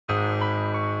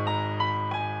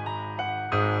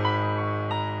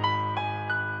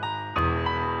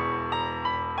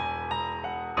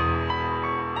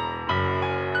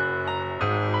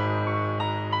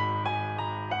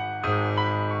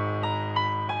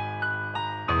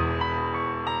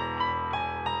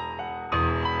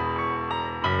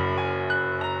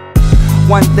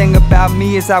one thing about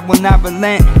me is I will not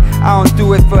relent. I don't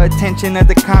do it for attention or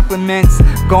the compliments.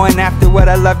 Going after what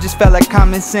I love just felt like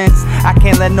common sense. I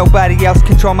can't let nobody else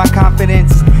control my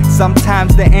confidence.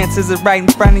 Sometimes the answers are right in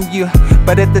front of you,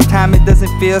 but at the time it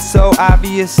doesn't feel so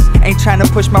obvious. Ain't trying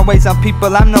to push my ways on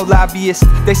people, I'm no lobbyist.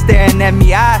 They staring at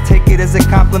me, I take it as a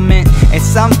compliment. And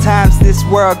sometimes this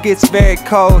world gets very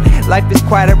cold. Life is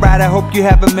quite a ride, I hope you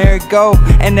have a merry-go.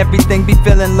 And everything be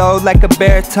feeling low like a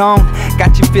baritone.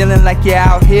 Got you feeling like you're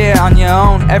out here on your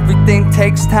own. Everything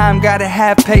takes time, gotta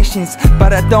have patience,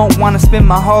 but I don't wanna spend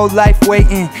my whole life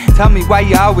waiting. Tell me why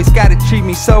you always gotta treat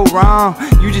me so wrong.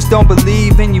 You just don't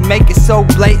believe and you make it so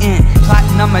blatant.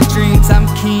 Plotting on my dreams, I'm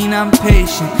keen, I'm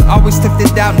patient. Always took the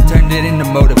doubt and turned it into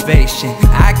motivation.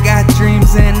 I got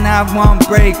dreams and I won't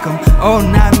break them. Oh,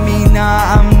 not me,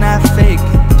 nah, I'm not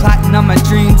faking. Plotting on my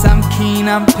dreams, I'm keen,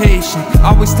 I'm patient.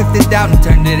 Always took the doubt and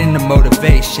turned it into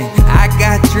motivation. I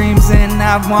got dreams and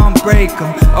I won't break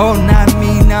them. Oh, not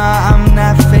me, nah, I'm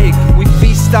not faking. We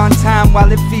feast on time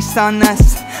while it feasts on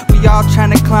us. We all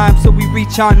trying to climb so we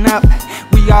reach on up.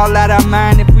 We all out our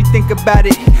mind if we think about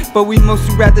it, but we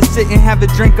mostly rather sit and have a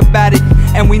drink about it.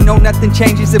 And we know nothing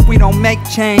changes if we don't make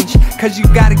change, cause you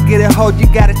gotta get a hold, you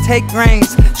gotta take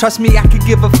reins. Trust me, I could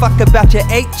give a fuck about your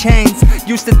 8 chains.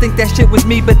 Used to think that shit was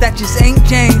me, but that just ain't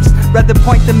James. Rather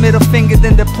point the middle finger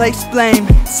than to place blame.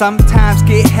 Sometimes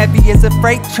get heavy as a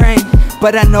freight train,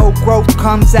 but I know growth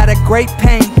comes out of great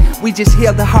pain. We just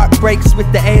heal the heartbreaks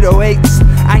with the 808s.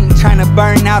 I ain't tryna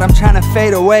burn out, I'm tryna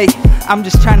fade away. I'm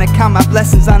just tryna count my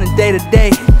blessings on a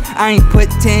day-to-day. I ain't put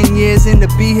 10 years in to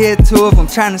be here 2 of them.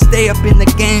 Tryna stay up in the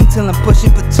game till I'm pushing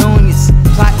petunias.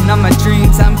 Plotting on my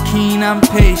dreams, I'm keen, I'm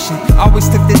patient. Always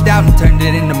took the doubt and turned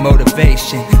it into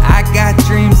motivation. I got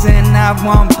dreams and I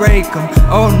won't break them.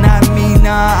 Oh, not me,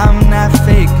 nah, I'm not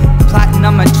faking. Plotting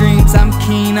on my dreams, I'm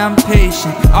keen, I'm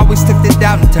patient. Always took the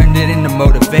doubt and turned it into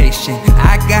motivation.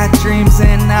 I got dreams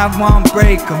and I won't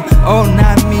break them. Oh,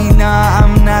 not me, nah,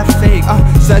 I'm not fake.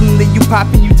 Suddenly you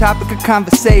poppin', you topic of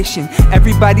conversation.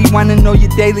 Everybody wanna know your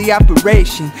daily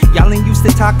operation. Y'all ain't used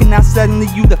to talking, now suddenly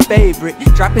you the favorite.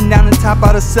 Dropping down the top, all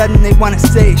of a sudden they wanna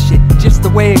say shit. Just the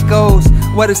way it goes,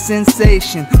 what a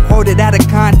sensation. Quoted out of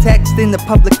context in the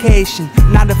publication.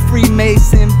 Not a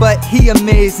Freemason, but he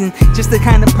amazing. Just the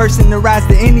kind of person to rise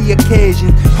to any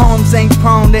occasion. Poems ain't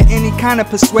prone to any kind of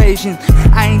persuasion.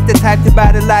 I ain't the type to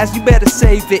buy the lies, you better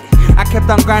save it. I kept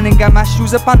on grinding, got my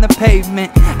shoes up on the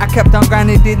pavement. I kept on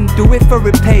grinding, didn't do it for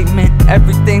repayment.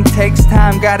 Everything takes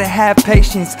time, gotta have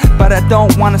patience, but I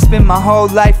don't wanna spend my whole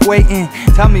life waiting.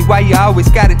 Tell me why you always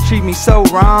gotta treat me so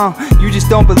wrong. You just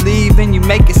don't believe and you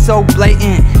make it so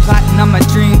blatant. Plotting on my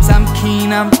dreams, I'm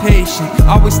keen, I'm patient.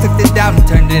 Always took the doubt and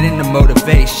turned it into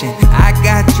motivation. I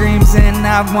got dreams and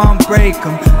I won't break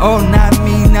them. Oh, not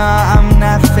me, nah, I'm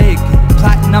not faking.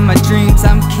 Plotting on my dreams,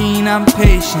 I'm keen, I'm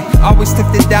patient. Always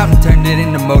took the doubt and turned it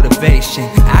into motivation.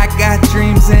 I got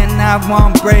dreams and I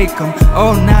won't break them.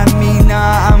 Oh, not me,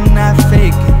 nah, I'm not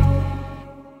faking.